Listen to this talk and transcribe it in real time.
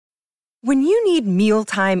When you need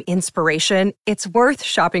mealtime inspiration, it's worth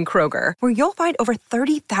shopping Kroger, where you'll find over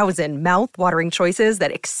 30,000 mouth-watering choices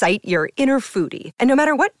that excite your inner foodie. And no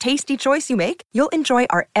matter what tasty choice you make, you'll enjoy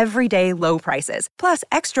our everyday low prices, plus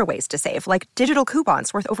extra ways to save, like digital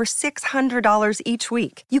coupons worth over $600 each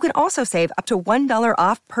week. You can also save up to $1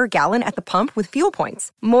 off per gallon at the pump with fuel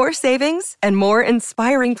points. More savings and more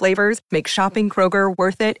inspiring flavors make shopping Kroger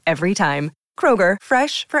worth it every time. Kroger,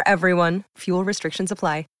 fresh for everyone. Fuel restrictions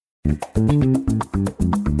apply.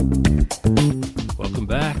 Welcome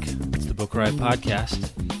back. It's the Book Riot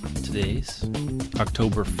Podcast. Today's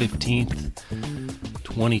October 15th,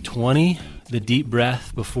 2020. The deep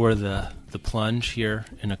breath before the plunge here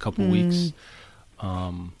in a couple weeks.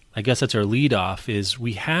 I guess that's our lead off, is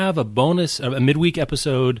we have a midweek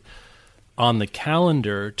episode on the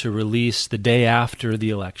calendar to release the day after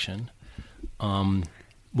the election.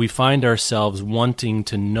 We find ourselves wanting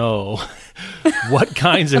to know what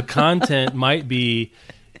kinds of content might be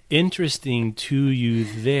interesting to you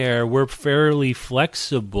there. We're fairly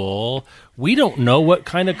flexible. We don't know what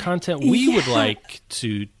kind of content we would like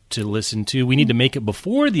to listen to. We need to make it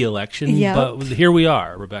before the election, but here we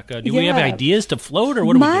are, Rebecca. Do we have ideas to float, or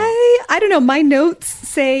what are we doing? I don't know. My notes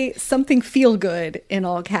say something feel good in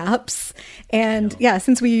all caps. And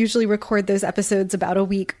since we usually record those episodes about a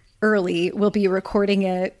week early, we'll be recording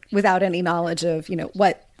it without any knowledge of,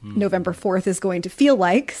 what November 4th is going to feel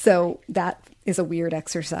like. So that is a weird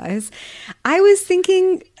exercise. I was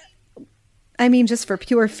thinking, just for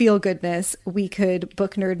pure feel goodness, we could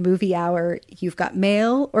Book Nerd Movie Hour, You've Got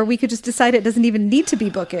Mail, or we could just decide it doesn't even need to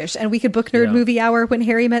be bookish, and we could Book Nerd Movie Hour When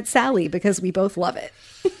Harry Met Sally, because we both love it.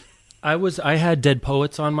 I had Dead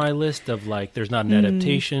Poets on my list of, like, there's not an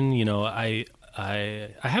adaptation.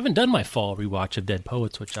 I haven't done my fall rewatch of Dead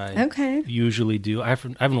Poets, which I usually do. I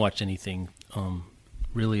haven't watched anything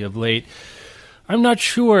really of late. I'm not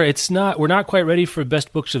sure. We're not quite ready for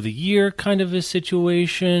best books of the year kind of a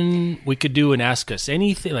situation. We could do an Ask Us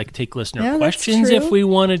Anything, like take listener questions if we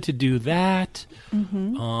wanted to do that. I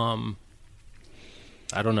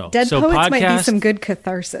don't know. Dead Poets might be some good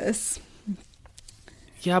catharsis.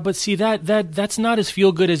 Yeah, but see that's not as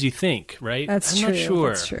feel good as you think, right? That's true. Not sure.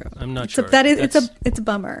 That's true. I'm not sure. It's a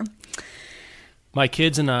bummer. My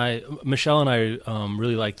kids and Michelle and I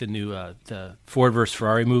really like the new the Ford versus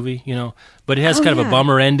Ferrari movie, but it has kind of a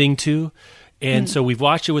bummer ending too. And so we've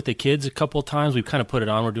watched it with the kids a couple of times. We've kind of put it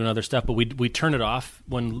on. We're doing other stuff, but we turn it off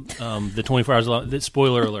when the 24 hours of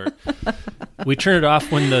spoiler alert. We turn it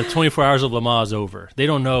off when the 24 hours of Le Mans is over. They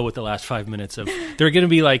don't know what the last 5 minutes of. They're going to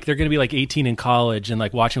be like 18 in college and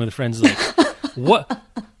like watching with friends. Like,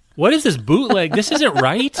 what is this bootleg? This isn't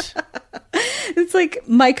right. It's like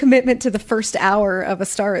my commitment to the first hour of A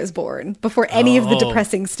Star Is Born before any of the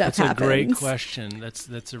depressing stuff happens. That's a great question.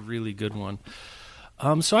 That's a really good one.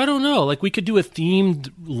 So I don't know. Like, we could do a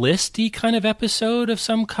themed listy kind of episode of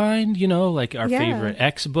some kind, like our favorite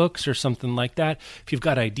X books or something like that. If you've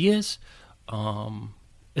got ideas,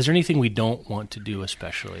 is there anything we don't want to do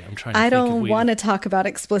especially? I'm trying to think. I don't want to talk about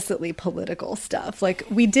explicitly political stuff. Like,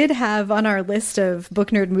 we did have on our list of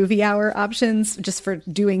Book Nerd Movie Hour options just for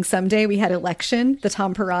doing someday. We had Election, the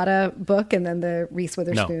Tom Perrotta book, and then the Reese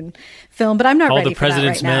Witherspoon film. But I'm not ready for that right now. All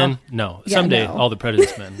the President's Men? No. Someday, All the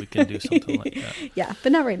President's Men, we can do something like that. Yeah,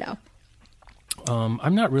 but not right now.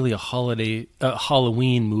 I'm not really a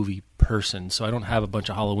Halloween movie person, so I don't have a bunch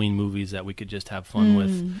of Halloween movies that we could just have fun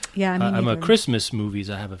with. Yeah, I'm a Christmas movies.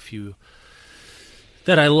 I have a few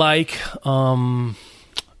that I like. I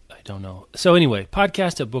don't know. So anyway,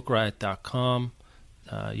 podcast@bookriot.com.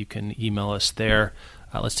 You can email us there.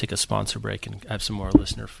 Let's take a sponsor break and have some more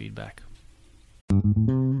listener feedback.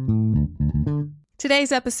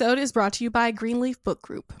 Today's episode is brought to you by Greenleaf Book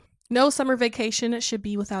Group. No summer vacation should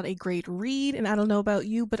be without a great read, and I don't know about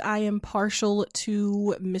you, but I am partial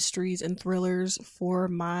to mysteries and thrillers for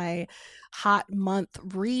my hot month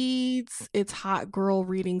reads. It's hot girl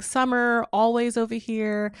reading summer, always over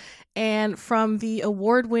here. And from the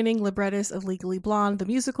award-winning librettist of Legally Blonde, the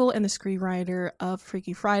musical, and the screenwriter of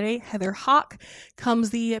Freaky Friday, Heather Hawk,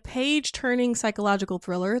 comes the page-turning psychological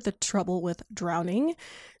thriller, The Trouble with Drowning.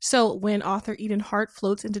 So when author Eden Hart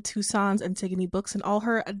floats into Tucson's Antigone Books in all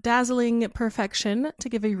her dazzling perfection to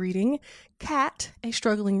give a reading, Kat, a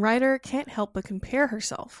struggling writer, can't help but compare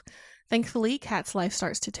herself. Thankfully, Kat's life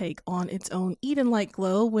starts to take on its own Eden-like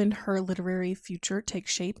glow when her literary future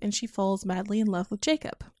takes shape and she falls madly in love with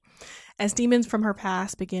Jacob. As demons from her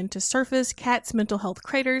past begin to surface, Kat's mental health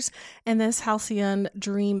craters, and this halcyon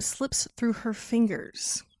dream slips through her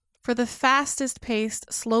fingers. For the fastest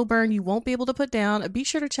paced, slow burn you won't be able to put down, be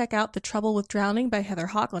sure to check out The Trouble with Drowning by Heather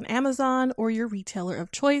Hawk on Amazon or your retailer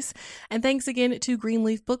of choice. And thanks again to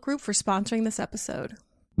Greenleaf Book Group for sponsoring this episode.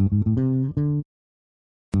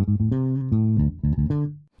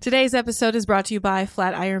 Today's episode is brought to you by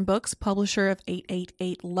Flatiron Books, publisher of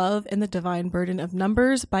 888 Love and the Divine Burden of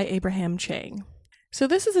Numbers by Abraham Chang. So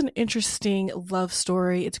this is an interesting love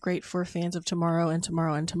story. It's great for fans of Tomorrow and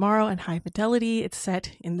Tomorrow and Tomorrow and High Fidelity. It's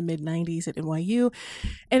set in the mid-90s at NYU.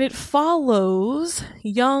 And it follows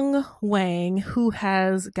young Wang, who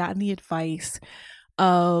has gotten the advice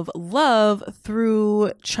of love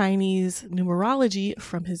through Chinese numerology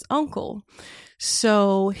from his uncle.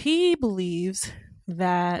 So he believes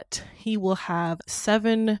that he will have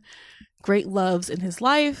 7 great loves in his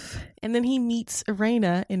life. And then he meets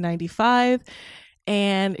Irena in 95.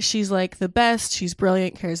 And she's like the best. She's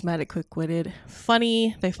brilliant, charismatic, quick-witted,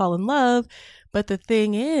 funny. They fall in love. But the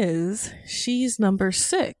thing is, she's number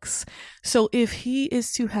 6. So if he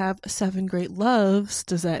is to have 7 great loves,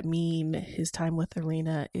 does that mean his time with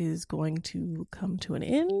Irena is going to come to an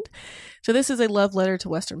end? So this is a love letter to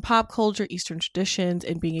Western pop culture, Eastern traditions,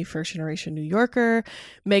 and being a first-generation New Yorker.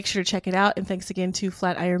 Make sure to check it out. And thanks again to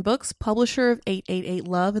Flatiron Books, publisher of 888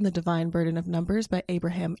 Love and the Divine Burden of Numbers by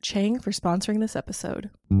Abraham Chang, for sponsoring this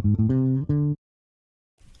episode.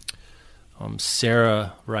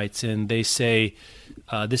 Sarah writes in, they say,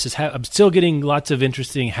 this is, I'm still getting lots of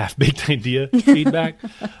interesting half-baked idea feedback.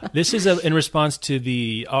 This is in response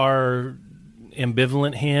to our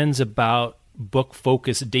ambivalent hands about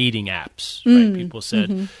book-focused dating apps, right? People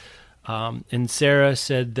said, and Sarah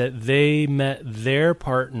said that they met their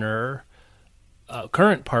partner,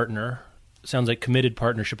 current partner, sounds like committed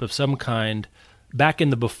partnership of some kind, back in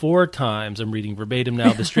the before times. I'm reading verbatim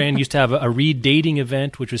now. The Strand used to have a read dating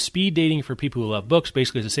event, which was speed dating for people who love books.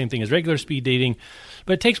 Basically, it's the same thing as regular speed dating,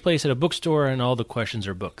 but it takes place at a bookstore, and all the questions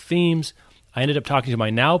are book themes. I ended up talking to my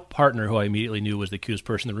now partner, who I immediately knew was the cutest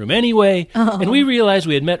person in the room anyway, and we realized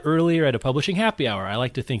we had met earlier at a publishing happy hour. I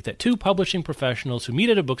like to think that 2 publishing professionals who meet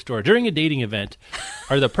at a bookstore during a dating event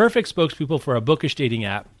are the perfect spokespeople for a bookish dating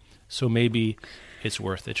app, so maybe it's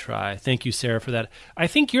worth a try. Thank you, Sarah, for that. I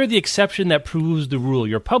think you're the exception that proves the rule.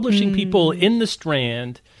 You're publishing people in the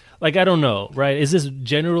Strand. Like, I don't know, right? Is this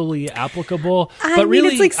generally applicable? I mean, really,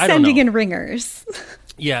 it's like sending in ringers.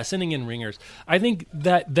 Yeah, sending in ringers. I think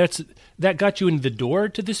that got you in the door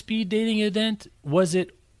to the speed dating event. Was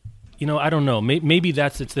it, I don't know. Maybe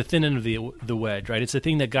it's the thin end of the wedge, right? It's the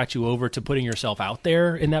thing that got you over to putting yourself out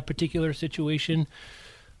there in that particular situation.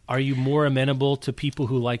 Are you more amenable to people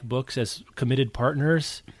who like books as committed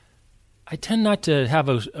partners? I tend not to have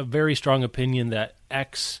a very strong opinion that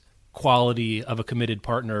X quality of a committed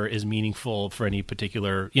partner is meaningful for any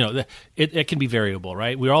particular, it can be variable,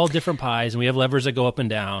 right? We're all different pies, and we have levers that go up and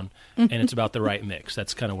down, and it's about the right mix.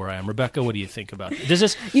 That's kind of where I am. Rebecca, what do you think about it? Does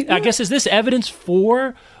this, I guess, is this evidence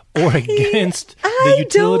for or against the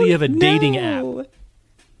utility of a dating app?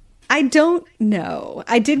 I don't know.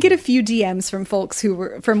 I did get a few DMs from folks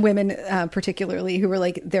from women particularly, who were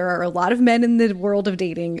like, there are a lot of men in the world of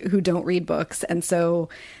dating who don't read books. And so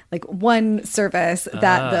like one service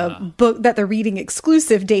that the reading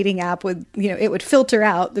exclusive dating app would, it would filter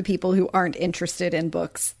out the people who aren't interested in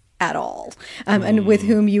books at all, and with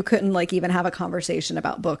whom you couldn't like even have a conversation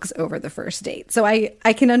about books over the first date. So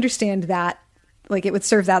I can understand that. Like it would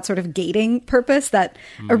serve that sort of gating purpose that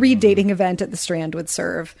a read dating event at the Strand would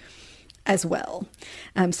serve as well.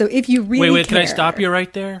 So if you really wait, can I stop you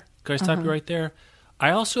right there? I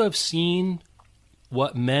also have seen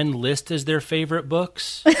what men list as their favorite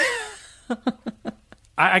books.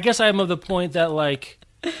 I guess I'm of the point that like,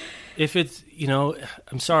 if it's,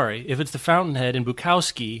 I'm sorry, if it's The Fountainhead and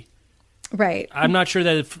Bukowski, right? I'm not sure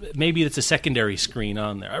that maybe it's a secondary screen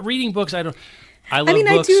on there. Reading books, I love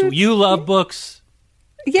books. You love books.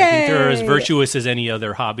 Yeah, I think they're as virtuous as any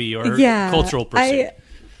other hobby or cultural pursuit.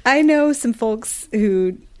 I know some folks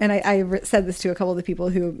who, and I said this to a couple of the people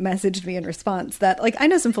who messaged me in response, that like I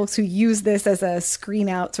know some folks who use this as a screen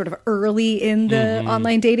out sort of early in the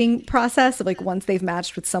online dating process. Of like once they've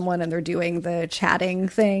matched with someone and they're doing the chatting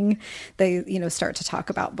thing, they start to talk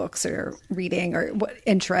about books or reading or what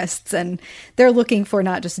interests, and they're looking for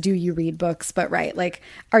not just do you read books, but right, like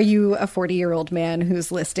are you a 40-year-old man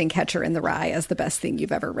who's listing Catcher in the Rye as the best thing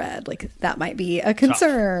you've ever read? Like that might be a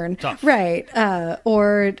concern. Tough. Right?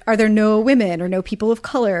 Or are there no women or no people of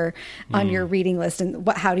color thriller on your reading list, and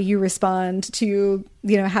how do you respond to,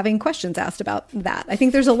 having questions asked about that? I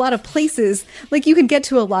think there's a lot of places, like you can get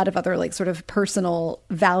to a lot of other like sort of personal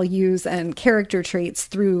values and character traits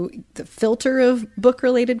through the filter of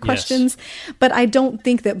book-related questions. Yes. But I don't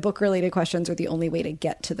think that book-related questions are the only way to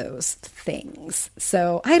get to those things.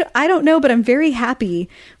 So I don't know, but I'm very happy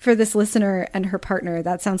for this listener and her partner.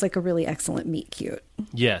 That sounds like a really excellent meet cute.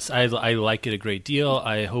 Yes, I like it a great deal.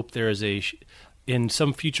 I hope there is in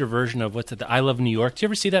some future version of what's it, the I Love New York. Do you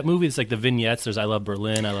ever see that movie? It's like the vignettes. There's I Love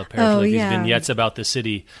Berlin, I Love Paris. These vignettes about the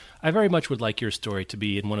city. I very much would like your story to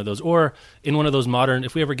be in one of those, or in one of those modern,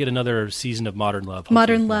 if we ever get another season of Modern Love.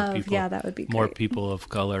 Modern Love, that would be great. More people of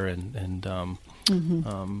color and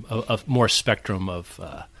a more spectrum of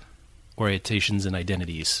orientations and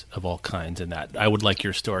identities of all kinds, and that. I would like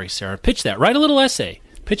your story, Sarah. Pitch that. Write a little essay.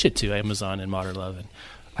 Pitch it to Amazon and Modern Love, and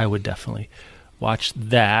I would definitely watch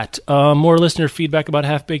that. More listener feedback about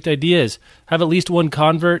Half-Baked Ideas. Have at least one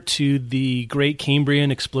convert to the great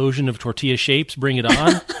Cambrian explosion of tortilla shapes. Bring it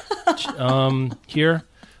on. Here.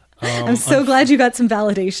 I'm so glad you got some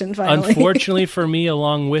validation finally. Unfortunately for me,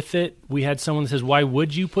 along with it, we had someone that says, why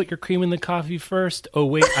would you put your cream in the coffee first? Oh,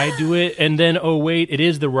 wait, I do it. And then, oh, wait, it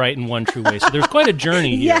is the right and one true way. So there's quite a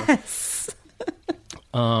journey here. Yes.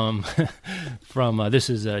 From this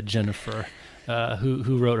is Jennifer,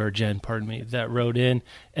 who wrote, or Jen, pardon me, that wrote in.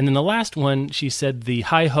 And then the last one, she said the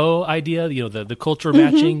hi-ho idea, the culture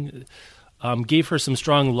matching, gave her some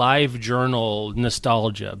strong live journal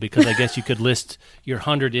nostalgia, because I guess you could list your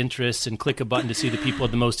 100 interests and click a button to see the people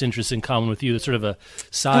with the most interests in common with you. It's sort of a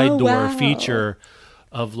side door feature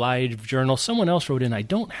of live journal. Someone else wrote in, I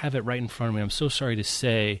don't have it right in front of me, I'm so sorry to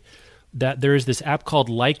say, that there is this app called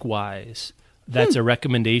Likewise that's a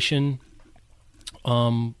recommendation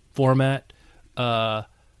format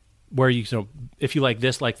where you if you like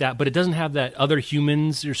this, like that, but it doesn't have that other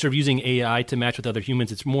humans. You're sort of using AI to match with other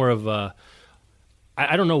humans. It's more of I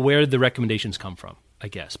don't know where the recommendations come from, I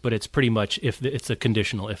guess, but it's pretty much it's a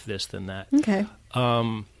conditional if this, then that. Okay.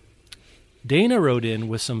 Dana wrote in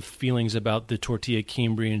with some feelings about the tortilla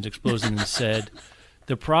Cambrians explosion and said,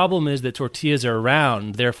 the problem is that tortillas are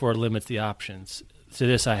round, therefore limits the options. To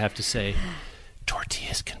this I have to say,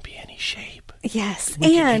 tortillas can be any shape. Yes,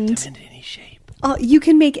 we can make them into any shape. You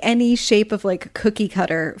can make any shape of like cookie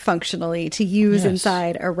cutter functionally to use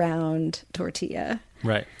inside a round tortilla.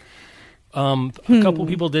 Right. A couple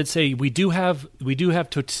people did say we do have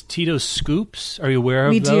Tito's scoops. Are you aware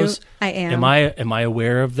of those? We do. I am. Am I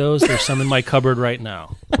aware of those? There's some in my cupboard right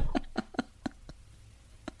now.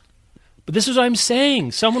 But this is what I'm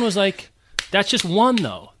saying. Someone was like, "That's just one,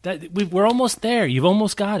 though. We're almost there. You've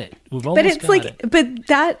almost got it. But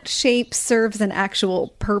that shape serves an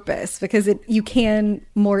actual purpose, because you can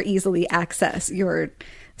more easily access your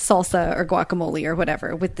salsa or guacamole or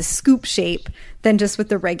whatever with the scoop shape than just with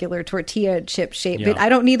the regular tortilla chip shape. Yeah. But I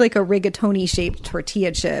don't need like a rigatoni shaped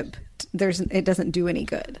tortilla chip. It doesn't do any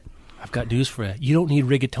good. I've got news for you. You don't need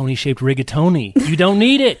rigatoni shaped rigatoni. You don't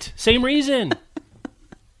need it. Same reason.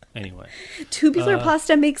 Anyway. Tubular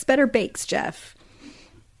pasta makes better bakes, Jeff.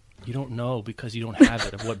 You don't know because you don't have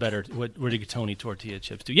it of what rigatoni tortilla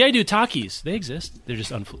chips do. Yeah, I do. Takis. They exist. They're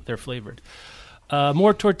just they're flavored.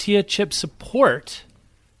 More tortilla chip support.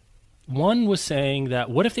 One was saying that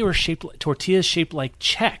what if they were tortillas shaped like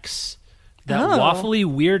Chex? That waffly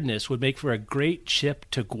weirdness would make for a great chip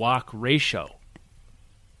to guac ratio.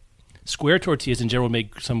 Square tortillas in general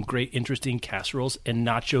make some great interesting casseroles and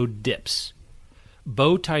nacho dips.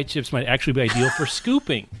 Bow tie chips might actually be ideal for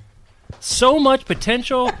scooping. So much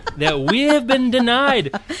potential that we have been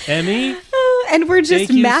denied, Emmy. And we're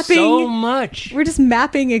just mapping so much. We're just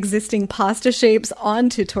mapping existing pasta shapes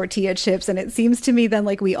onto tortilla chips, and it seems to me then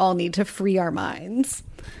like we all need to free our minds.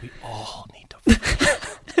 We all need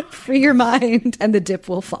to free your mind, and the dip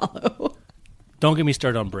will follow. Don't get me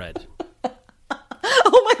started on bread.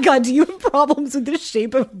 Oh my God, do you have problems with the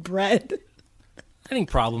shape of bread? I think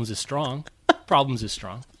problems is strong. Problems is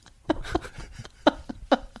strong.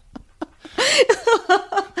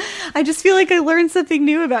 I just feel like I learn something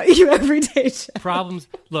new about you every day, Jeff. Problems.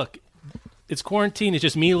 Look, it's quarantine. It's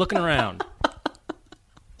just me looking around.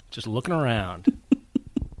 Just looking around.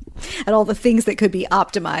 At all the things that could be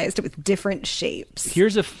optimized with different shapes.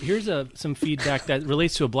 Here's some feedback that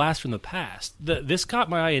relates to a blast from the past. This caught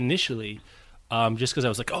my eye initially, just because I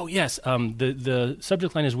was like, oh, yes. The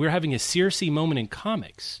subject line is, we're having a Circe moment in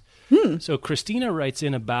comics. So Christina writes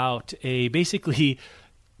in about basically...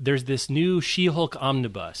 There's this new She-Hulk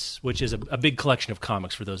omnibus, which is a big collection of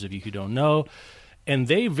comics for those of you who don't know. And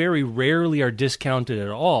they very rarely are discounted at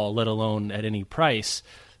all, let alone at any price.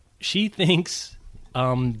 She thinks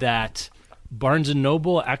that Barnes &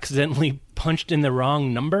 Noble accidentally punched in the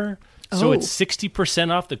wrong number. So it's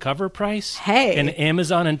 60% off the cover price. Hey. And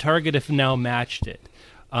Amazon and Target have now matched it.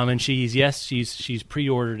 And she's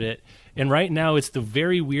pre-ordered it. And right now it's the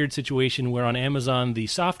very weird situation where on Amazon the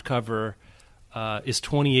soft cover is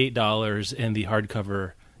 $28 and the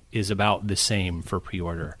hardcover is about the same for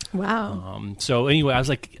pre-order. Wow. So anyway, I was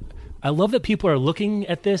like, I love that people are looking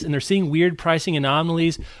at this and they're seeing weird pricing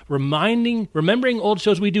anomalies, remembering old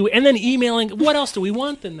shows we do, and then emailing, what else do we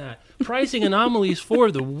want than that? Pricing anomalies for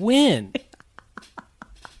the win.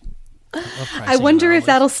 I wonder if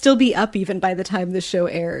that'll still be up even by the time the show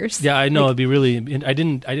airs. Yeah, I know. It'd be really. I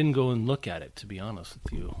didn't go and look at it, to be honest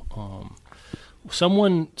with you.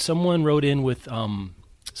 Someone wrote in with some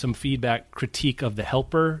feedback, critique of the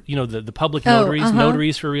Helper. You know, the public notaries,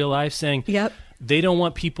 notaries for real life, saying they don't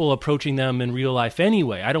want people approaching them in real life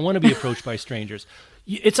anyway. I don't want to be approached by strangers.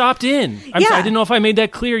 It's opt-in. Sorry, I didn't know if I made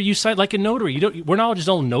that clear. You cite like a notary. We're not just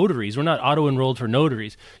all notaries. We're not auto-enrolled for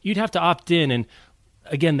notaries. You'd have to opt in. And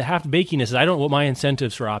again, the half-bakiness is I don't know what my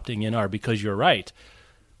incentives for opting in are, because you're right.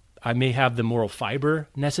 I may have the moral fiber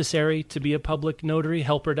necessary to be a public notary,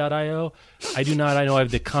 helper.io. I do not. I know I have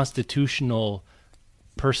the constitutional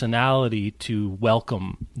personality to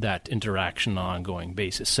welcome that interaction on an ongoing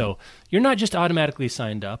basis. So you're not just automatically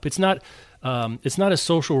signed up. It's not a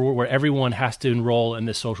social rule where everyone has to enroll in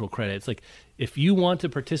this social credit. It's like, if you want to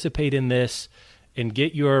participate in this and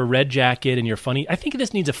get your red jacket and your funny, I think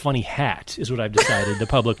this needs a funny hat is what I've decided. The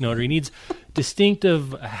public notary needs distinctive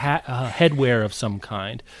headwear of some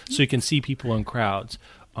kind so you can see people in crowds.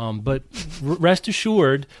 But rest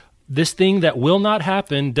assured, this thing that will not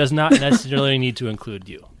happen does not necessarily need to include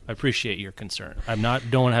you. I appreciate your concern.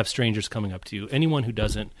 Don't want to have strangers coming up to you. Anyone who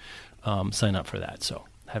doesn't sign up for that. So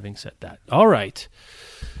having said that, all right.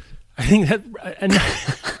 I think that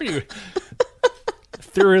pretty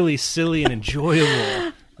thoroughly silly and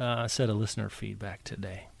enjoyable set of listener feedback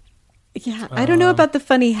today. Yeah, I don't know about the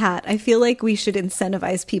funny hat. I feel like we should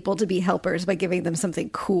incentivize people to be helpers by giving them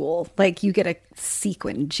something cool. Like you get a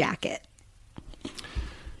sequin jacket.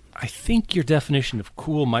 I think your definition of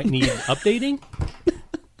cool might need updating.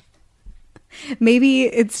 Maybe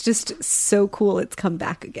it's just so cool it's come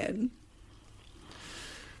back again.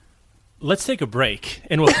 Let's take a break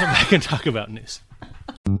and we'll come back and talk about news.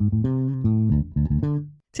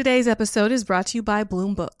 Today's episode is brought to you by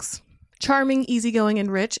Bloom Books. Charming, easygoing,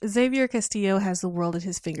 and rich, Xavier Castillo has the world at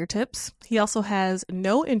his fingertips. He also has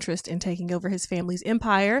no interest in taking over his family's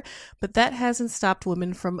empire, but that hasn't stopped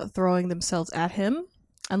women from throwing themselves at him.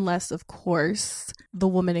 Unless, of course, the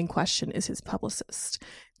woman in question is his publicist.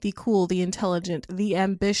 The cool, the intelligent, the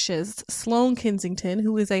ambitious Sloane Kensington,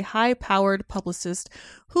 who is a high-powered publicist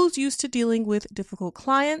who's used to dealing with difficult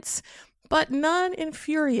clients, but none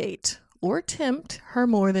infuriate or tempt her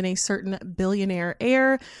more than a certain billionaire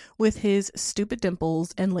heir with his stupid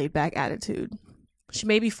dimples and laid-back attitude. She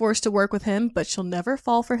may be forced to work with him, but she'll never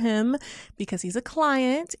fall for him because he's a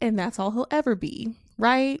client and that's all he'll ever be,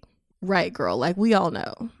 right? Right, girl, like we all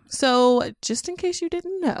know. So, just in case you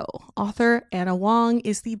didn't know, author Anna Wong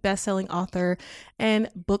is the best-selling author and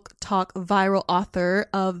book talk viral author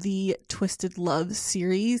of the Twisted Love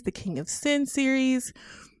series, the King of Sin series.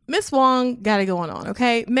 Miss Wong got it going on,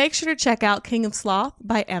 okay? Make sure to check out King of Sloth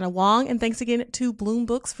by Anna Wong, and thanks again to Bloom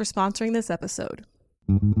Books for sponsoring this episode.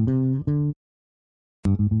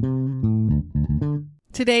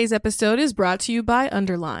 Today's episode is brought to you by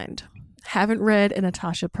Underlined. Haven't read a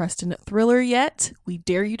Natasha Preston thriller yet? We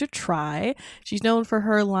dare you to try. She's known for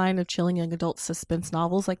her line of chilling young adult suspense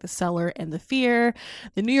novels like The Cellar and The Fear.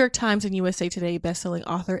 The New York Times and USA Today bestselling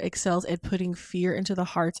author excels at putting fear into the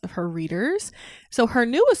hearts of her readers. So her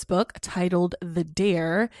newest book, titled The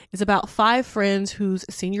Dare, is about 5 friends whose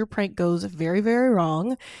senior prank goes very, very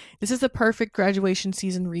wrong. This is a perfect graduation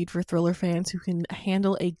season read for thriller fans who can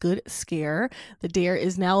handle a good scare. The Dare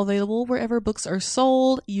is now available wherever books are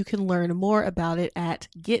sold. You can learn more about it at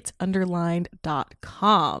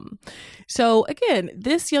getunderlined.com. So again,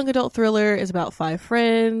 this young adult thriller is about 5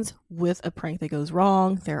 friends with a prank that goes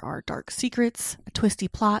wrong. There are dark secrets, a twisty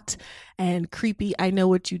plot, and creepy I know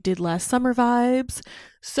what you did last summer vibes.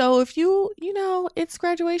 So if you know, it's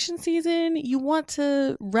graduation season, you want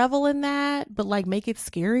to revel in that, but like make it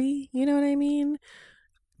scary, you know what I mean?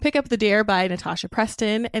 Pick up The Dare by Natasha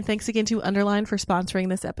Preston, and thanks again to Underline for sponsoring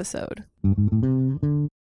this episode.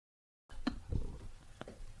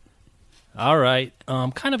 All right,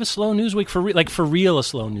 kind of a slow news week for real a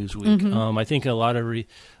slow news week. Mm-hmm. I think in a lot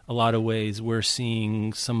of ways we're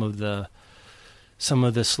seeing some of the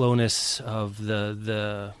slowness of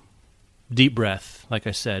the deep breath. Like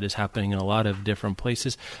I said, is happening in a lot of different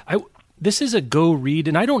places. this is a go read,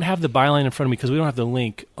 and I don't have the byline in front of me because we don't have the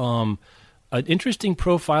link. An interesting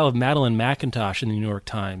profile of Madeline McIntosh in the New York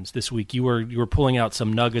Times this week. You were pulling out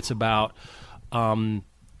some nuggets about.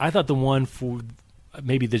 I thought the one for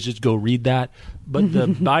maybe they just go read that, but the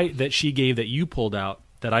bite that she gave that you pulled out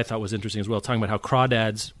that I thought was interesting as well, talking about how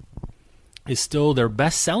Crawdads is still their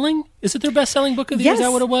best-selling? Is it their best-selling book of the year? Is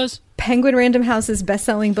that what it was? Penguin Random House's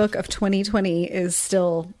best-selling book of 2020 is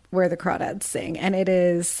still Where the Crawdads Sing. And it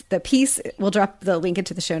is the piece, we'll drop the link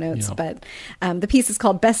into the show notes, but the piece is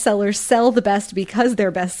called Bestsellers Sell the Best Because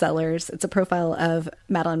They're Bestsellers. It's a profile of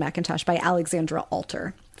Madeline McIntosh by Alexandra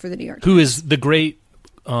Alter for the New York Times. Who is the great...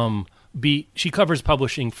 she covers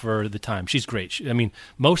publishing for the Times. She's great. I mean,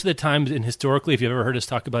 most of the times, and historically, if you've ever heard us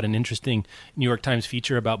talk about an interesting New York Times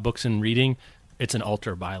feature about books and reading, it's an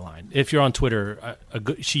Alter byline. If you're on Twitter,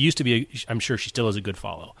 she used to be, I'm sure she still is a good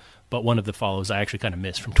follow, but one of the follows I actually kind of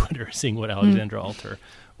missed from Twitter, seeing what Alexandra Alter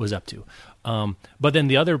was up to. But then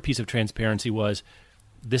the other piece of transparency was,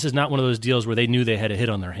 this is not one of those deals where they knew they had a hit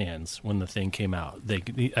on their hands when the thing came out.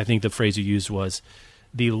 I think the phrase you used was,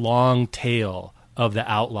 the long tail of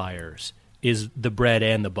the outliers is the bread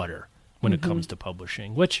and the butter when it comes to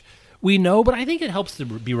publishing, which we know, but I think it helps to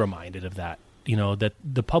be reminded of that, that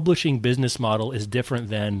the publishing business model is different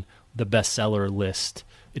than the bestseller list.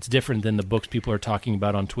 It's different than the books people are talking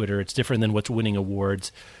about on Twitter. It's different than what's winning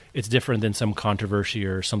awards. It's different than some controversy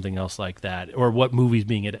or something else like that, or what book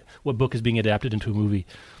is being adapted into a movie.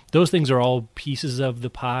 Those things are all pieces of the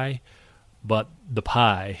pie. But the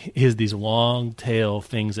pie is these long tail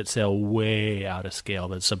things that sell way out of scale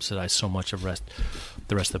that subsidize so much of the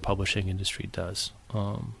rest of the publishing industry does.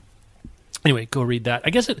 Anyway, go read that. I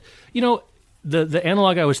guess the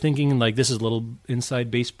analog I was thinking, like, this is a little inside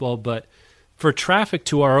baseball, but for traffic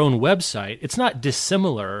to our own website, it's not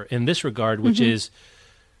dissimilar in this regard, which is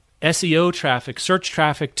SEO traffic, search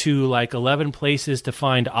traffic to like 11 places to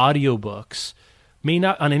find audiobooks. May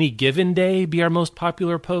not on any given day be our most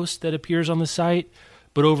popular post that appears on the site,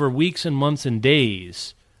 but over weeks and months and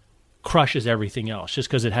days crushes everything else just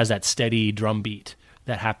because it has that steady drumbeat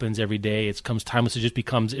that happens every day. It comes timeless.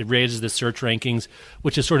 It raises the search rankings,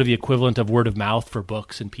 which is sort of the equivalent of word of mouth for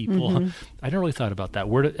books and people. I never really thought about that.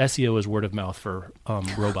 SEO is word of mouth for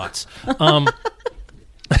robots.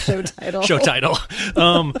 Show title. Show title.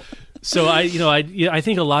 So I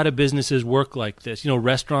think a lot of businesses work like this.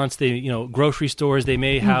 Restaurants, grocery stores, they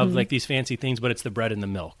may have like these fancy things, but it's the bread and the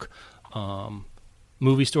milk.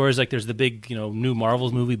 Movie stores, like there's the big, new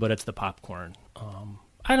Marvels movie, but it's the popcorn.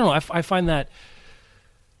 I don't know. I find that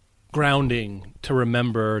grounding to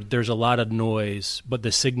remember there's a lot of noise, but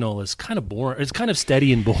the signal is kind of boring. It's kind of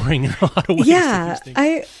steady and boring in a lot of ways. Yeah,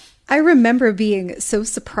 I remember being so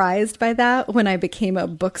surprised by that when I became a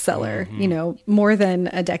bookseller, more than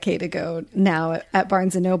a decade ago now at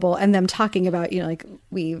Barnes & Noble, and them talking about, like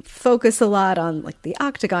we focus a lot on like the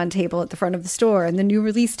octagon table at the front of the store and the new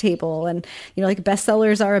release table. And, like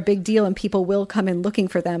bestsellers are a big deal and people will come in looking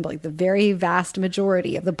for them. But like the very vast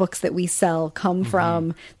majority of the books that we sell come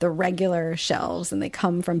from the regular shelves, and they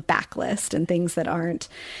come from backlist and things that aren't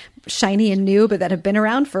shiny and new, but that have been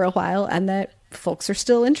around for a while and that folks are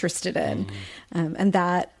still interested in. And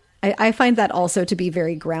that I find that also to be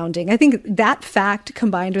very grounding. I think that fact,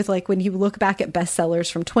 combined with like when you look back at bestsellers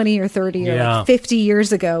from 20 or 30 or like 50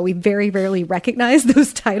 years ago, we very rarely recognize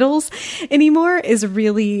those titles anymore, is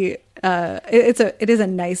really it is a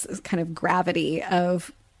nice kind of gravity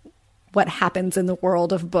of what happens in the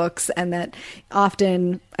world of books. And that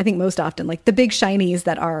often, I think most often, like the big shinies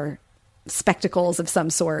that are spectacles of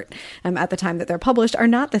some sort at the time that they're published are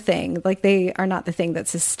not the thing. Like they are not the thing that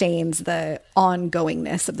sustains the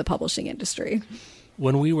ongoingness of the publishing industry.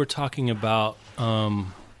 When we were talking about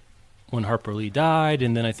when Harper Lee died,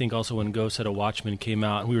 and then I think also when Go Set a Watchman came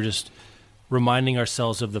out, and we were just reminding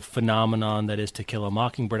ourselves of the phenomenon that is To Kill a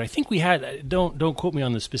Mockingbird. I think we had, don't quote me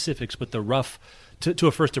on the specifics, but the rough to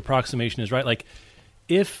a first approximation is right. Like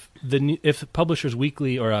if Publishers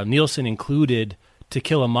Weekly or Nielsen included To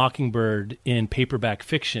Kill a Mockingbird in paperback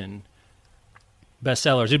fiction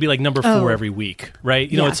bestsellers, it'd be like number 4 every week, right?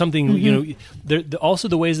 It's something, also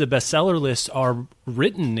the ways the bestseller lists are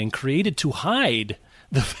written and created to hide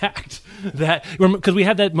the fact that, because we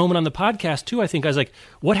had that moment on the podcast too, I think I was like,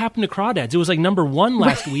 what happened to Crawdads? It was like number 1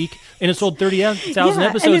 last week and it sold 30,000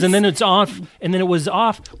 episodes and then it's off, and then it was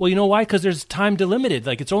off. Well, you know why? Because there's time delimited.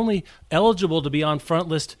 Like it's only eligible to be on front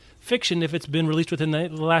list fiction if it's been released within the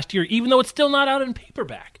last year, even though it's still not out in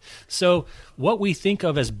paperback. So what we think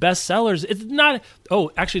of as bestsellers, it's not,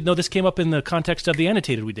 this came up in the context of the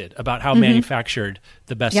annotated we did about how manufactured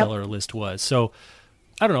the bestseller list was. So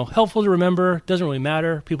I don't know, helpful to remember, doesn't really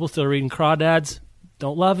matter. People still reading Crawdads,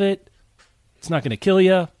 don't love it, It's not going to kill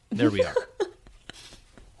you. There we are.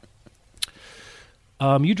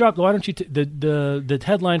 You dropped. Why don't you the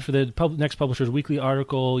headline for the next Publishers Weekly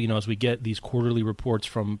article? As we get these quarterly reports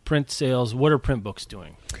from print sales, what are print books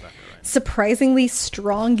doing? Surprisingly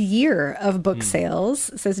strong year of book sales,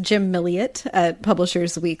 says Jim Milliot at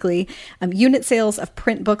Publishers Weekly. Unit sales of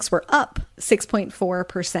print books were up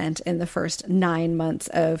 6.4% in the first 9 months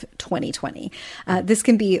of 2020. This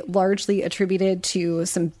can be largely attributed to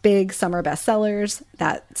some big summer bestsellers,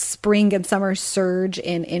 that spring and summer surge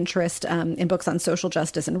in interest in books on social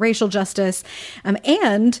justice and racial justice,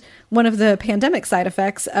 and one of the pandemic side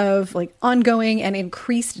effects of ongoing and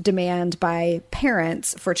increased demand by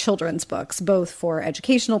parents for children's books, both for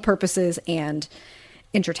educational purposes and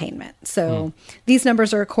entertainment. So these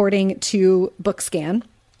numbers are according to BookScan.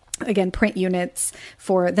 Again, print units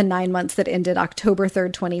for the 9 months that ended October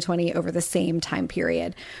 3rd, 2020 over the same time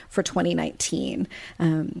period for 2019.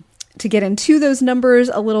 To get into those numbers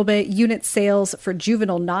a little bit, unit sales for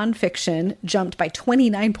juvenile nonfiction jumped by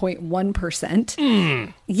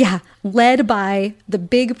 29.1%. Yeah, led by the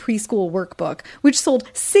Big Preschool Workbook, which sold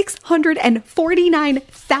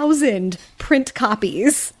 649,000 print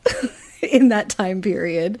copies in that time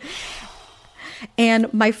period.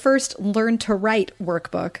 And My First Learn to Write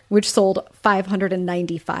workbook, which sold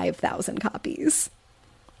 595,000 copies.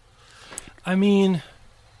 I mean,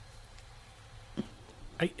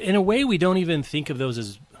 in a way, we don't even think of those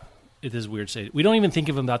as, it is weird to say, we don't even think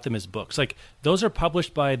about them as books. Those are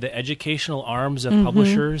published by the educational arms of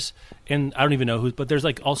publishers, and I don't even know who, but there's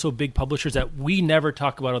also big publishers that we never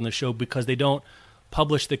talk about on the show because they don't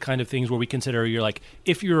publish the kind of things where we consider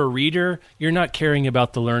if you're a reader, you're not caring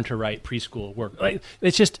about the Learn to Write preschool work.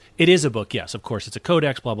 It's just, it is a book. Yes, of course, it's a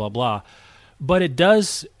codex, blah, blah, blah. But it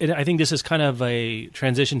does, I think this is kind of a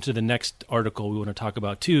transition to the next article we want to talk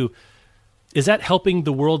about too. Is that helping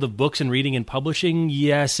the world of books and reading and publishing?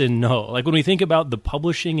 Yes and no. When we think about the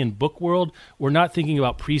publishing and book world, we're not thinking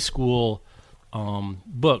about preschool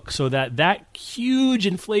books. So that huge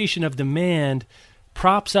inflation of demand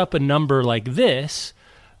props up a number like this,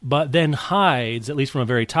 but then hides, at least from a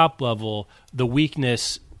very top level, the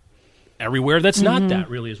weakness everywhere that's not that,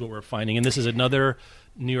 really, is what we're finding. And this is another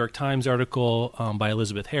New York Times article by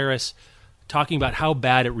Elizabeth Harris, talking about how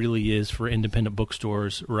bad it really is for independent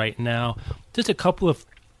bookstores right now. Just a couple of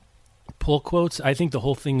pull quotes. I think the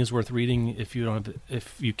whole thing is worth reading if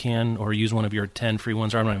you can, or use one of your 10 free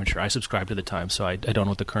ones. I'm not even sure. I subscribe to the Times, so I don't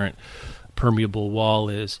know what the current permeable wall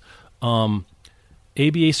is. ABA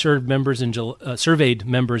surveyed members in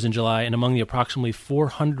July, and among the approximately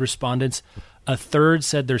 400 respondents, a third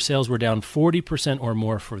said their sales were down 40% or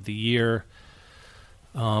more for the year.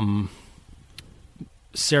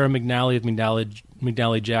 Sarah McNally of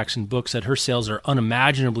McNally Jackson Books said her sales are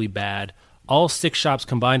unimaginably bad. All 6 shops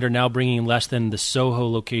combined are now bringing in less than the Soho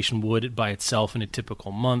location would by itself in a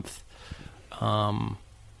typical month. I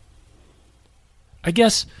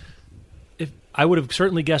guess if I would have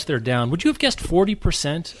certainly guessed they're down. Would you have guessed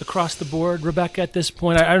 40% across the board, Rebecca, at this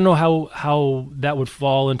point? I don't know how that would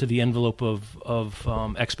fall into the envelope of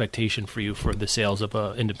expectation for you for the sales of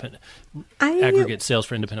aggregate sales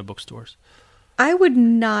for independent bookstores. I would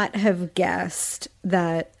not have guessed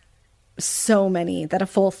that a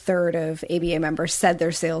full third of ABA members said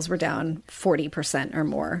their sales were down 40% or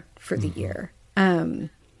more for the year.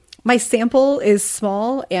 My sample is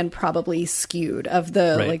small and probably skewed of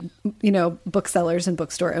the booksellers and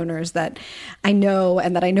bookstore owners that I know,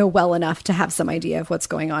 and that I know well enough to have some idea of what's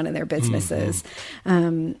going on in their businesses.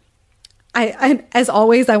 I as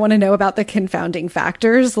always, I want to know about the confounding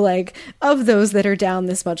factors, of those that are down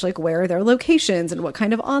this much, where are their locations and what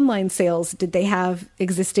kind of online sales did they have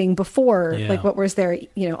existing before? Yeah. What was their,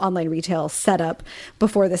 online retail setup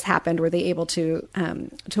before this happened? Were they able to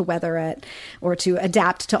weather it or to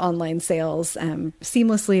adapt to online sales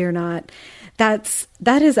seamlessly or not?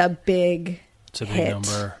 That is a big It's a big hit.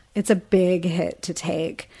 number. It's a big hit to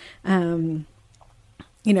take.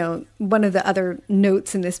 One of the other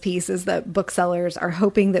notes in this piece is that booksellers are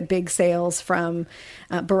hoping that big sales from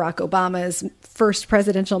Barack Obama's first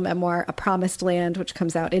presidential memoir, A Promised Land, which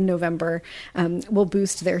comes out in November, will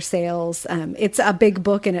boost their sales. It's a big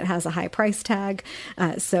book and it has a high price tag.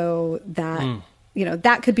 So that...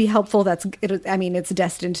 that could be helpful. It's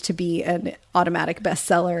destined to be an automatic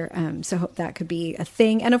bestseller. So that could be a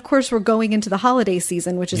thing. And of course, we're going into the holiday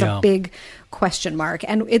season, which is a big question mark.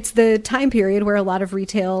 And it's the time period where a lot of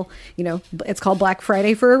retail, it's called Black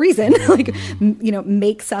Friday for a reason,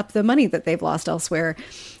 makes up the money that they've lost elsewhere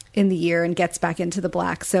in the year and gets back into the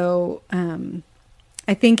black. So,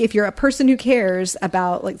 I think if you're a person who cares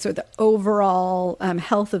about like sort of the overall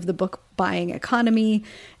health of the book buying economy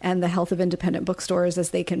and the health of independent bookstores as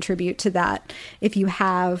they contribute to that, if you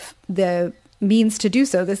have the means to do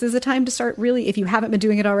so, this is a time to start really, if you haven't been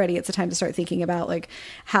doing it already, it's a time to start thinking about like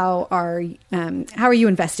how are you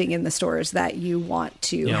investing in the stores that you want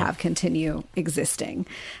to have continue existing.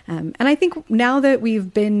 And I think now that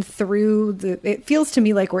we've been through it feels to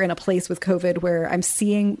me like we're in a place with COVID where I'm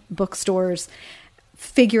seeing bookstores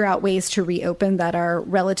figure out ways to reopen that are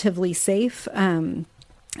relatively safe.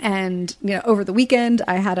 And, over the weekend,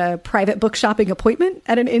 I had a private book shopping appointment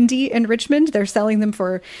at an indie in Richmond. They're selling them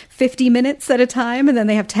for 50 minutes at a time, and then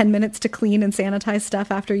they have 10 minutes to clean and sanitize stuff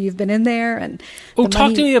after you've been in there. And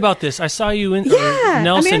talk to me about this. I saw you in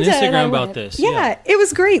Nelson Amanda Instagram about this. Yeah, it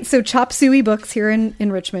was great. So Chop Suey Books here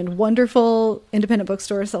in Richmond, wonderful independent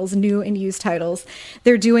bookstore, sells new and used titles.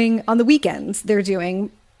 They're doing, on the weekends, they're doing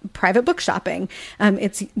private book shopping.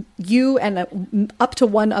 It's you and up to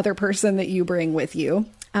one other person that you bring with you.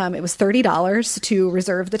 It was $30 to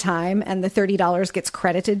reserve the time, and the $30 gets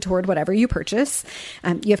credited toward whatever you purchase.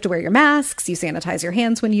 You have to wear your masks, you sanitize your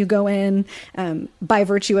hands when you go in, by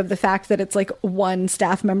virtue of the fact that it's like one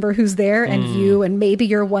staff member who's there and you and maybe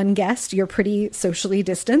your one guest, you're pretty socially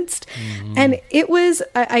distanced. And it was,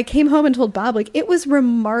 I came home and told Bob, like, it was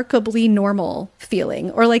remarkably normal feeling,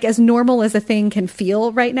 or like as normal as a thing can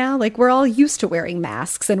feel right now. Like, we're all used to wearing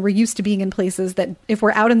masks and we're used to being in places that if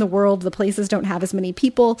we're out in the world, the places don't have as many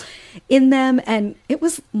people in them. And it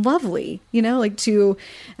was lovely, like to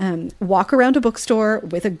walk around a bookstore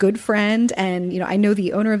with a good friend. And, I know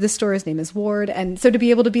the owner of the store, his name is Ward. And so to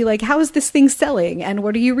be able to be like, how is this thing selling? And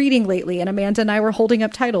what are you reading lately? And Amanda and I were holding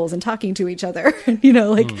up titles and talking to each other,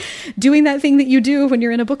 doing that thing that you do when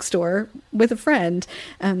you're in a bookstore with a friend.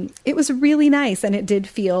 It was really nice. And it did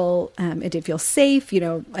feel safe.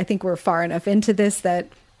 I think we're far enough into this that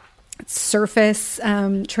surface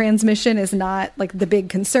transmission is not like the big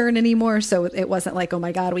concern anymore. So it wasn't like, oh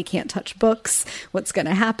my God, we can't touch books. What's going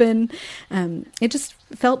to happen? It just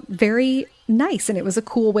felt very nice. And it was a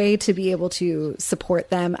cool way to be able to support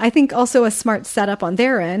them. I think also a smart setup on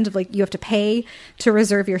their end of like, you have to pay to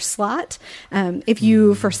reserve your slot. If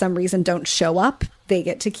you, for some reason, don't show up, they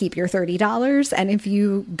get to keep your $30. And if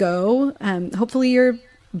you go, hopefully you're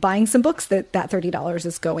buying some books that $30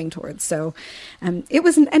 is going towards. So it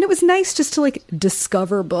was nice just to like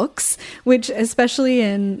discover books, which especially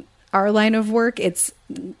in our line of work, it's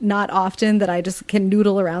not often that I just can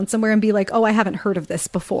noodle around somewhere and be like, oh, I haven't heard of this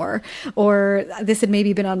before, or this had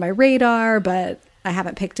maybe been on my radar, but I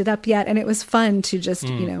haven't picked it up yet. And it was fun to just,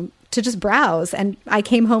 to just browse. And I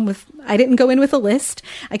didn't go in with a list.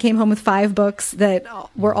 I came home with 5 books that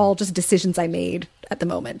were all just decisions I made at the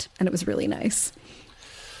moment. And it was really nice.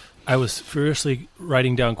 I was furiously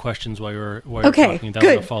writing down questions while you were talking that I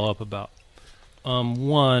want to follow up about.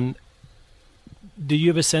 One, do you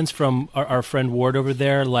have a sense from our friend Ward over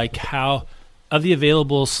there, like how, of the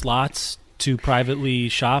available slots to privately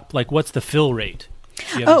shop, like what's the fill rate?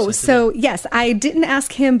 Yes, I didn't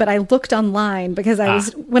ask him, but I looked online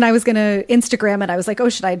because when I was going to Instagram it, I was like, oh,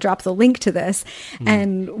 should I drop the link to this?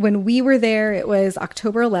 And when we were there, it was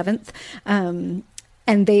October 11th. And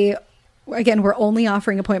they, again, we're only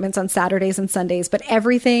offering appointments on Saturdays and Sundays, but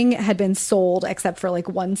everything had been sold except for like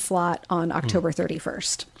one slot on October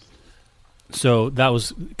 31st. So that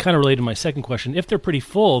was kind of related to my second question. If they're pretty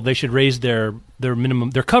full, they should raise their minimum,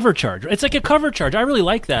 their cover charge. It's like a cover charge. I really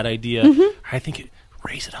like that idea. I think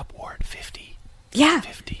raise it up, Ward, 50. Yeah.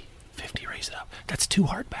 50, raise it up. That's 2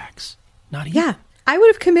 hardbacks. Not even. Yeah. I would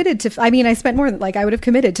have committed to, I spent more than, I would have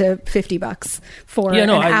committed to $50 for an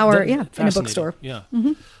hour in a bookstore. Yeah.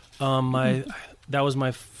 That was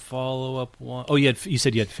my follow-up one. Oh, you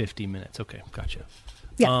said you had 50 minutes. Okay, gotcha.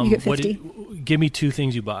 Yeah, you get 50. Give me 2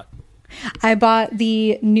 things you bought. I bought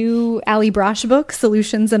the new Ali Brosh book,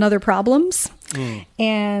 Solutions and Other Problems.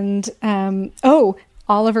 And,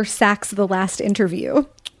 Oliver Sacks' The Last Interview.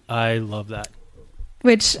 I love that.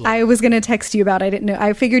 Which I was going to text you about. I didn't know.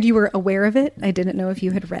 I figured you were aware of it. I didn't know if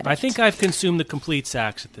you had read it. I think I've consumed the complete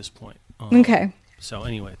Sacks at this point. Okay. So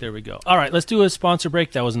anyway, there we go. All right, let's do a sponsor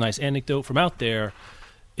break. That was a nice anecdote from out there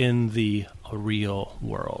in the real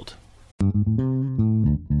world.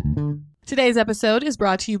 Today's episode is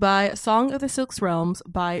brought to you by Song of the Silk's Realms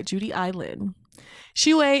by Judy I. Lin.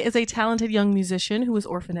 Shuei is a talented young musician who was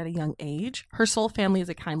orphaned at a young age. Her soul family is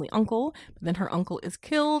a kindly uncle, but then her uncle is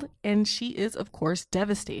killed, and she is, of course,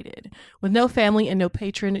 devastated. With no family and no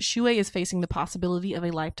patron, Shuei is facing the possibility of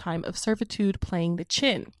a lifetime of servitude playing the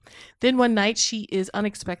chin. Then one night, she is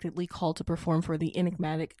unexpectedly called to perform for the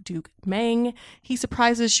enigmatic Duke Mang. He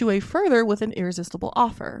surprises Shuei further with an irresistible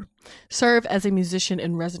offer. Serve as a musician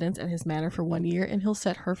in residence at his manor for 1 year, and he'll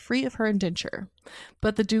set her free of her indenture.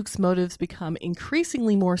 But the Duke's motives become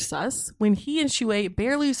increasingly more sus when he and Shuei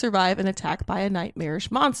barely survive an attack by a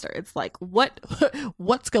nightmarish monster. It's like,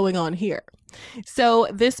 what's going on here? So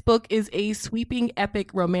this book is a sweeping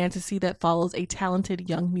epic romantasy that follows a talented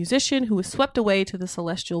young musician who is swept away to the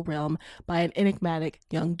celestial realm by an enigmatic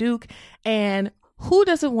young duke. And who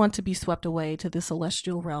doesn't want to be swept away to the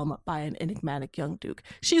celestial realm by an enigmatic young duke?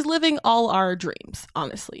 She's living all our dreams,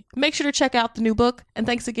 honestly. Make sure to check out the new book. And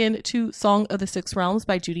thanks again to Song of the Six Realms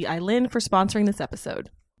by Judy Eileen for sponsoring this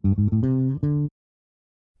episode.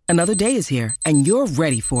 Another day is here, and you're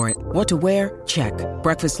ready for it. What to wear? Check.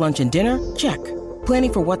 Breakfast, lunch, and dinner? Check.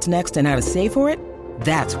 Planning for what's next and how to save for it?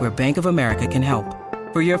 That's where Bank of America can help.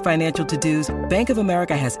 For your financial to-dos, Bank of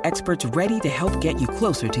America has experts ready to help get you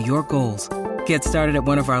closer to your goals. Get started at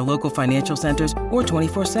one of our local financial centers or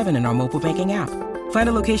 24/7 in our mobile banking app. Find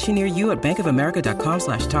a location near you at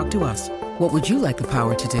bankofamerica.com/talktous. What would you like the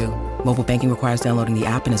power to do? Mobile banking requires downloading the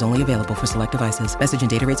app and is only available for select devices. Message and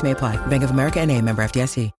data rates may apply. Bank of America N.A., member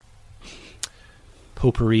FDIC.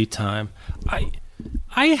 Potpourri time.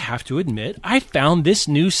 I have to admit, I found this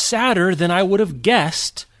news sadder than I would have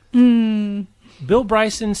guessed. Bill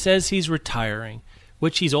Bryson says he's retiring,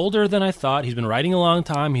 which he's older than I thought. He's been writing a long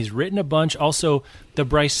time. He's written a bunch. Also, the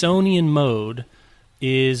Brysonian mode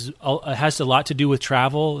has a lot to do with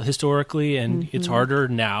travel historically, and it's harder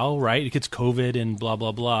now, right? It gets COVID and blah,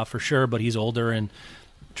 blah, blah for sure, but he's older and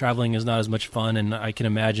traveling is not as much fun, and I can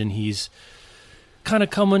imagine he's kind of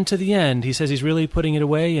coming to the end. He says he's really putting it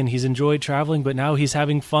away and he's enjoyed traveling, but now he's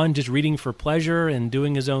having fun just reading for pleasure and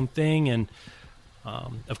doing his own thing, and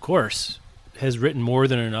of course has written more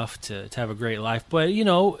than enough to have a great life. But, you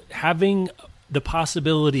know, having the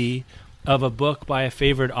possibility of a book by a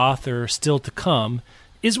favorite author still to come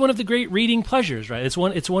is one of the great reading pleasures, right? It's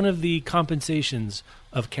one of the compensations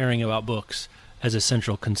of caring about books as a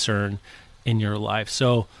central concern in your life.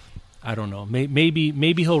 So I don't know.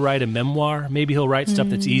 Maybe he'll write a memoir. Maybe he'll write stuff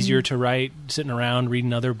that's easier to write, sitting around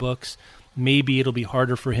reading other books. Maybe it'll be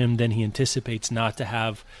harder for him than he anticipates not to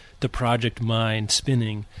have the project mind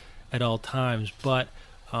spinning at all times. But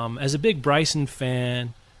as a big Bryson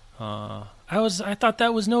fan, I thought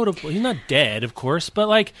that was notable. He's not dead, of course, but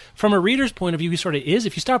like from a reader's point of view, he sort of is.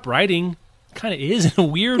 If you stop writing, kind of is in a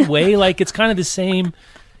weird way. Like it's kind of the same,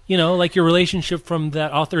 you know, like your relationship from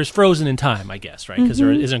that author is frozen in time, I guess, right? Because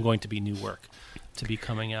there isn't going to be new work to be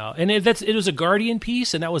coming out. And it was a Guardian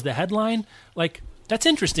piece, and that was the headline. Like, that's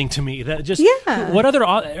interesting to me. That just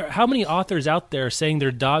how many authors out there saying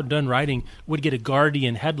they're done writing would get a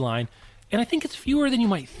Guardian headline? And I think it's fewer than you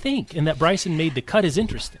might think. And that Bryson made the cut is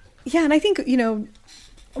interesting. Yeah, and I think, you know,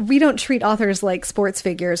 we don't treat authors like sports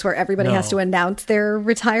figures where everybody has to announce their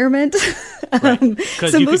retirement. Right.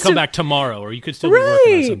 Because you could come back tomorrow, or you could still be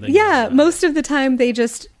working on something. Yeah, most of the time they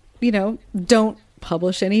just, you know, don't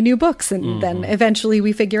publish any new books. And then eventually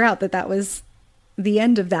we figure out that was the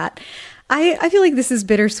end of that. I feel like this is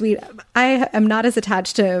bittersweet. I am not as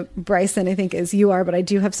attached to Bryson, I think, as you are, but I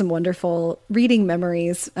do have some wonderful reading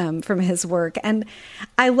memories from his work. And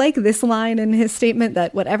I like this line in his statement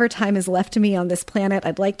that whatever time is left to me on this planet,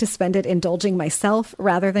 I'd like to spend it indulging myself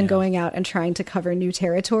rather than going out and trying to cover new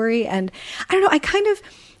territory. And I don't know, I kind of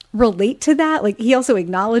relate to that. Like, he also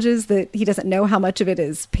acknowledges that he doesn't know how much of it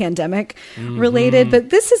is pandemic related, but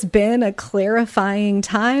this has been a clarifying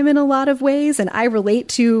time in a lot of ways. And I relate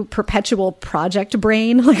to perpetual project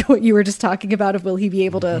brain, like what you were just talking about, of will he be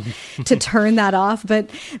able to turn that off? But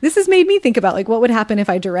this has made me think about, like, what would happen if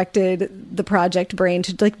I directed the project brain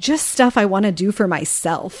to, like, just stuff I want to do for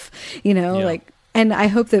myself, you know, like. And I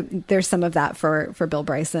hope that there's some of that for Bill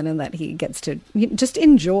Bryson, and that he gets to just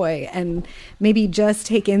enjoy and maybe just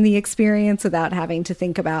take in the experience without having to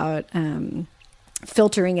think about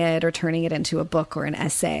filtering it or turning it into a book or an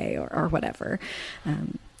essay or whatever.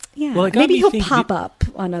 Well, maybe he'll pop up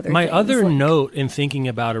on other things. My other note in thinking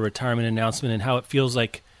about a retirement announcement and how it feels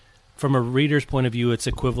like, from a reader's point of view, it's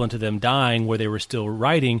equivalent to them dying where they were still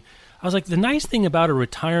writing. I was like, the nice thing about a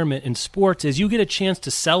retirement in sports is you get a chance to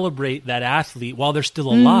celebrate that athlete while they're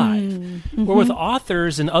still alive. Where with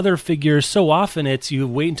authors and other figures, so often it's you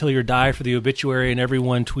wait until you die for the obituary and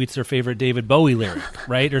everyone tweets their favorite David Bowie lyric,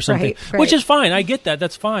 right? Or something, right. Which is fine. I get that.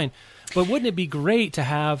 That's fine. But wouldn't it be great to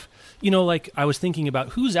have, like I was thinking about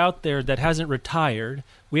who's out there that hasn't retired,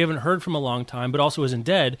 we haven't heard from a long time, but also isn't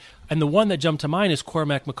dead. And the one that jumped to mind is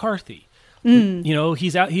Cormac McCarthy.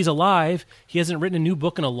 He's alive. He hasn't written a new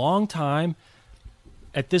book in a long time.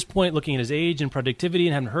 At this point, looking at his age and productivity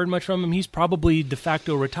and haven't heard much from him, he's probably de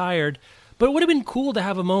facto retired. But it would have been cool to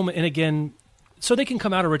have a moment, and again, so they can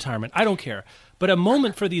come out of retirement. I don't care. But a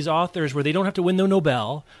moment for these authors where they don't have to win the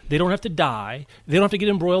Nobel, they don't have to die, they don't have to get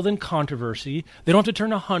embroiled in controversy, they don't have to turn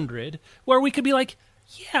 100, where we could be like,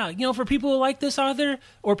 yeah, for people who like this author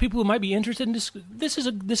or people who might be interested in this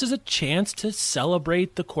is a chance to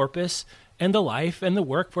celebrate the corpus and the life and the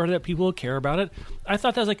work for that people who care about it. I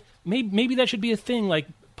thought that was like, maybe that should be a thing, like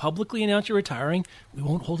publicly announce you're retiring. We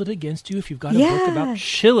won't hold it against you if you've got a book about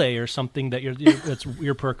Chile or something that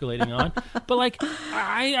you're percolating on. But like,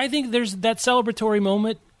 I think there's that celebratory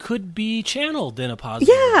moment could be channeled in a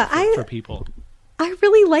positive for people. I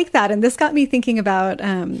really like that. And this got me thinking about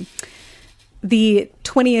the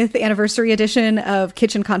 20th anniversary edition of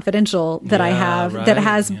Kitchen Confidential that I have that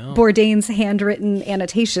has Bourdain's handwritten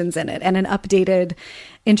annotations in it and an updated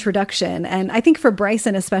introduction. And I think for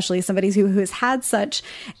Bryson, especially somebody who has had such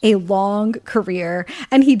a long career,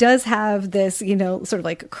 and he does have this, sort of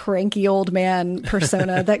like cranky old man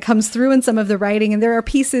persona that comes through in some of the writing. And there are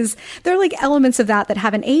there are like elements of that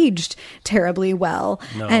haven't aged terribly well.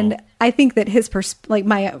 No. And I think that his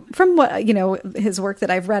from what, his work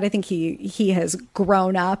that I've read, I think he has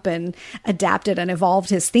grown up and adapted and evolved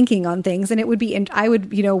his thinking on things. And it would be, I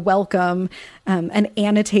would, welcome an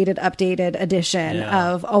annotated, updated edition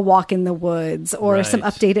of A Walk in the Woods, or some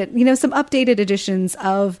updated editions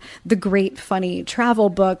of the great, funny travel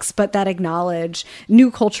books, but that acknowledge new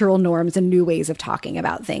cultural norms and new ways of talking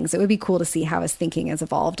about things. It would be cool to see how his thinking has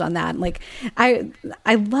evolved on that. Like, I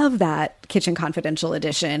love that Kitchen Confidential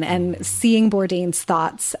edition, and seeing Bourdain's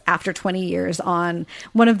thoughts after 20 years on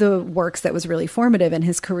one of the works that was really formative in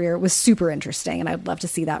his career was super interesting. And I'd love to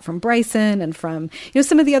see that from Bryson and from,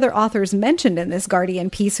 some of the other authors mentioned in this Guardian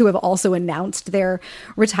piece who have also announced their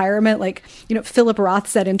retirement. Like, Philip Roth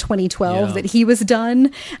said in 2012 that he was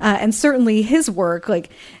done. And certainly his work, like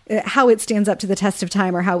how it stands up to the test of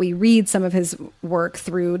time, or how we read some of his work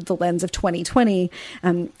through the lens of 2020,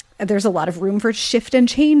 there's a lot of room for shift and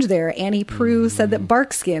change there. Annie Proulx said that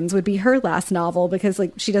Barkskins would be her last novel because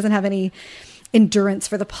she doesn't have any endurance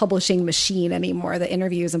for the publishing machine anymore, the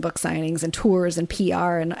interviews and book signings and tours and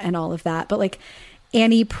PR and all of that. But like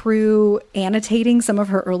Annie Proulx annotating some of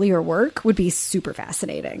her earlier work would be super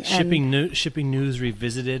fascinating. Shipping News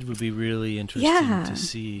Revisited would be really interesting to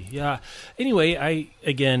see. Yeah. Anyway,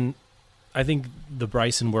 I think the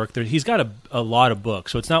Bryson work there, he's got a lot of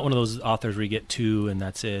books. So it's not one of those authors where you get two and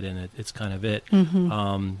that's it, and it's kind of it.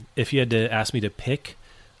 Mm-hmm. If you had to ask me to pick,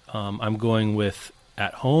 I'm going with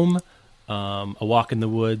At Home, A Walk in the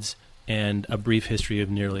Woods, and A Brief History of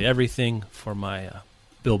Nearly Everything for my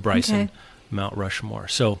Bill Bryson Mount Rushmore.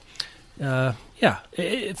 So, the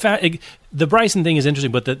Bryson thing is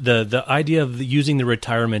interesting, but the idea of using the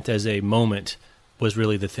retirement as a moment was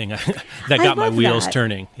really the thing that got my wheels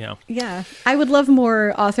turning. Yeah. I would love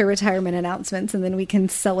more author retirement announcements, and then we can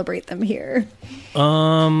celebrate them here.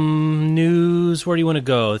 News. Where do you want to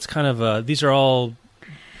go? It's kind of these are all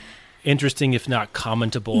interesting, if not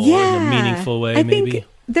commentable in a meaningful way. I think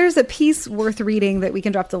there's a piece worth reading that we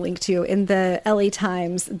can drop the link to in the LA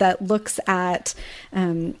Times that looks at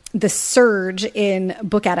the surge in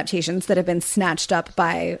book adaptations that have been snatched up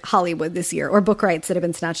by Hollywood this year, or book rights that have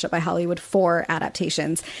been snatched up by Hollywood for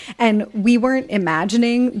adaptations. And we weren't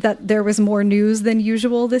imagining that there was more news than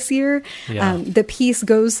usual this year. Yeah. The piece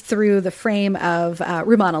goes through the frame of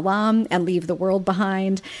Rumaan Alam and Leave the World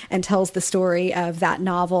Behind, and tells the story of that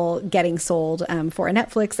novel getting sold for a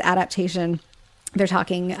Netflix adaptation. They're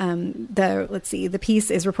talking, the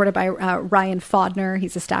piece is reported by Ryan Faudner.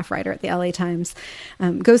 He's a staff writer at the LA Times.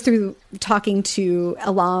 Goes through talking to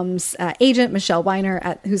Alam's agent, Michelle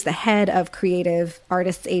Weiner, who's the head of Creative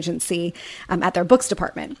Artists Agency at their books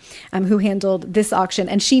department, who handled this auction.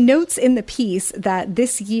 And she notes in the piece that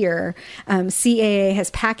this year, CAA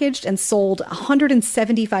has packaged and sold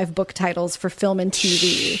 175 book titles for film and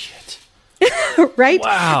TV. Shit. Right?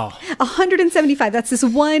 Wow. 175. That's this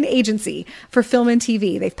one agency for film and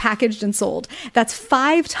TV. They've packaged and sold. That's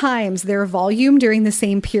 5 times their volume during the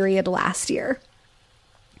same period last year.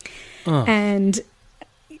 And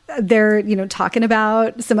they're, talking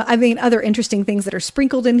about other interesting things that are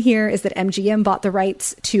sprinkled in here is that MGM bought the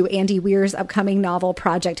rights to Andy Weir's upcoming novel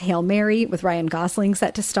Project Hail Mary, with Ryan Gosling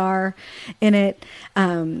set to star in it.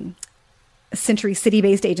 Century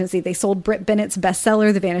City-based agency, they sold Britt Bennett's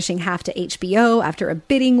bestseller, The Vanishing Half, to HBO after a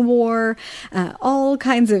bidding war. All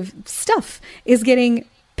kinds of stuff is getting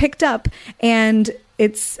picked up, and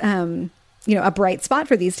it's a bright spot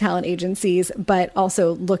for these talent agencies, but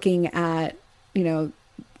also looking at,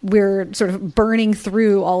 we're sort of burning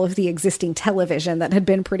through all of the existing television that had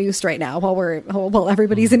been produced right now while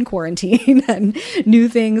everybody's in quarantine and new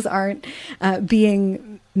things aren't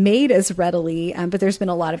being made as readily. But there's been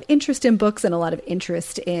a lot of interest in books and a lot of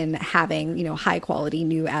interest in having, high quality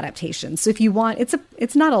new adaptations. So if you want,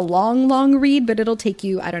 it's not a long read, but it'll take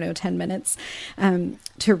you, 10 minutes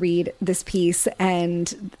to read this piece.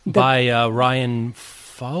 And by Ryan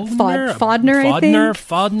Faudner, I think.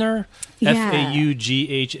 Faudner. Yeah.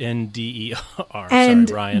 Faughneder. And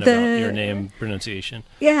sorry, Ryan, about your name pronunciation.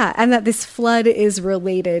 Yeah, and that this flood is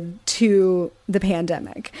related to the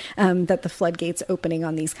pandemic, that the floodgates opening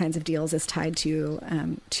on these kinds of deals is tied to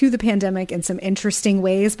the pandemic in some interesting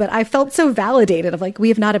ways. But I felt so validated of we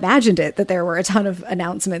have not imagined it, that there were a ton of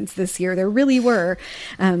announcements this year. There really were.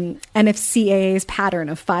 And if CAA's pattern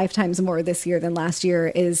of 5 times more this year than last year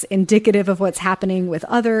is indicative of what's happening with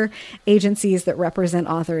other agencies that represent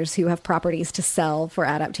authors who have properties to sell for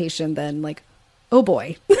adaptation, then oh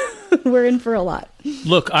boy, we're in for a lot.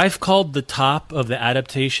 Look, I've called the top of the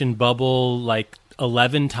adaptation bubble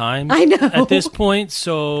 11 times I know. at this point,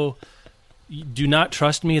 so do not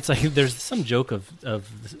trust me. It's there's some joke of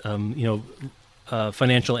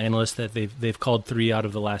financial analysts that they've called 3 out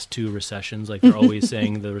of the last 2 recessions. They're always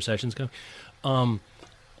saying the recession's coming.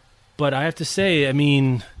 But I have to say,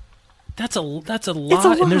 that's a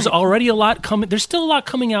lot, and there's already a lot coming. There's still a lot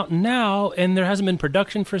coming out now, and there hasn't been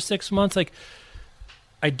production for 6 months.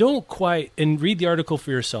 I don't quite, and read the article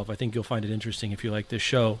for yourself. I think you'll find it interesting if you like this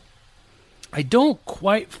show. I don't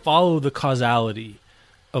quite follow the causality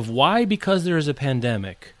of why, because there is a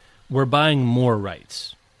pandemic, we're buying more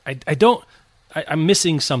rights. I'm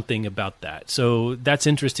missing something about that. So that's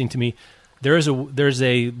interesting to me. There's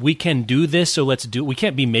a we can do this, so let's do. We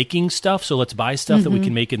can't be making stuff, so let's buy stuff that we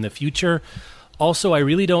can make in the future. Also, I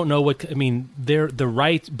really don't know what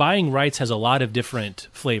buying rights has a lot of different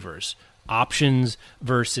flavors, options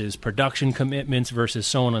versus production commitments versus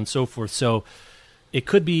so on and so forth. So it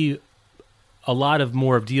could be a lot of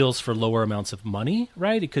more deals for lower amounts of money,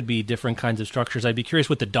 right? It could be different kinds of structures. I'd be curious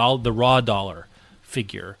what the raw dollar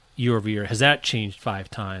figure year over year, has that changed 5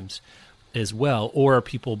 times as well, or are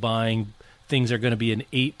people buying things are going to be an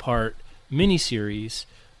 8-part miniseries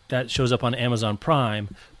that shows up on Amazon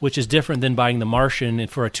Prime, which is different than buying The Martian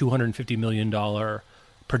for a $250 million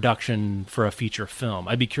production for a feature film.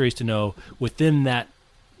 I'd be curious to know, within that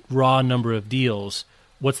raw number of deals,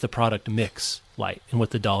 what's the product mix like and what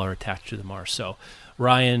the dollar attached to them are. So,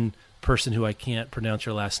 Ryan, person who I can't pronounce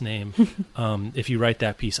your last name, if you write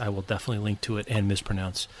that piece, I will definitely link to it and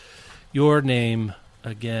mispronounce your name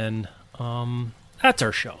again. That's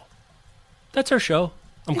our show. That's our show.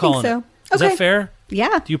 I'm calling so. it. Is that fair?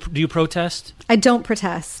 Yeah. Do you protest? I don't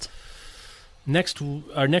protest.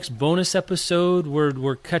 Our next bonus episode,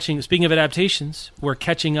 we're catching. Speaking of adaptations, we're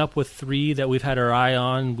catching up with 3 that we've had our eye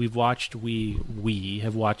on. We have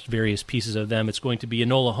watched various pieces of them. It's going to be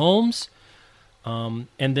Enola Holmes, and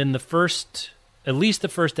then at least the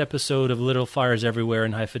first episode of Little Fires Everywhere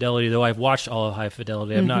in High Fidelity. Though I've watched all of High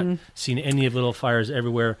Fidelity, I've not seen any of Little Fires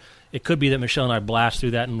Everywhere. It could be that Michelle and I blast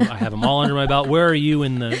through that and I have them all under my belt. Where are you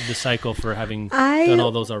in the cycle for having done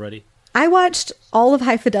all those already? I watched all of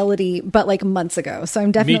High Fidelity, but months ago. So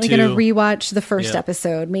I'm definitely going to rewatch the first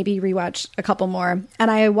episode, maybe rewatch a couple more.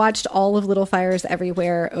 And I watched all of Little Fires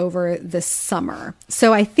Everywhere over the summer.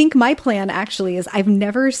 So I think my plan actually is I've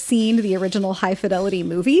never seen the original High Fidelity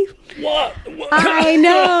movie. What? I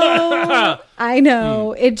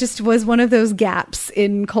know. It just was one of those gaps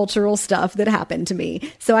in cultural stuff that happened to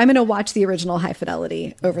me. So I'm going to watch the original High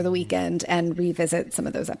Fidelity over the weekend and revisit some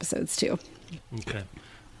of those episodes too. Okay.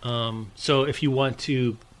 So if you want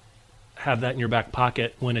to have that in your back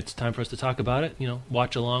pocket when it's time for us to talk about it,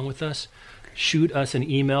 watch along with us, shoot us an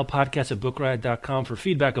email, podcast@bookriot.com, for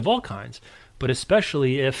feedback of all kinds, but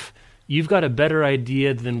especially if you've got a better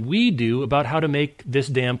idea than we do about how to make this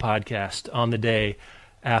damn podcast on the day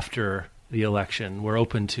after the election. We're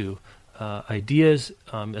open to ideas.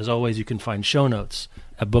 As always, you can find show notes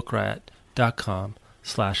at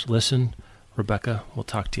bookriot.com/listen. Rebecca, we'll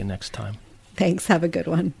talk to you next time. Thanks. Have a good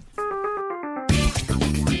one.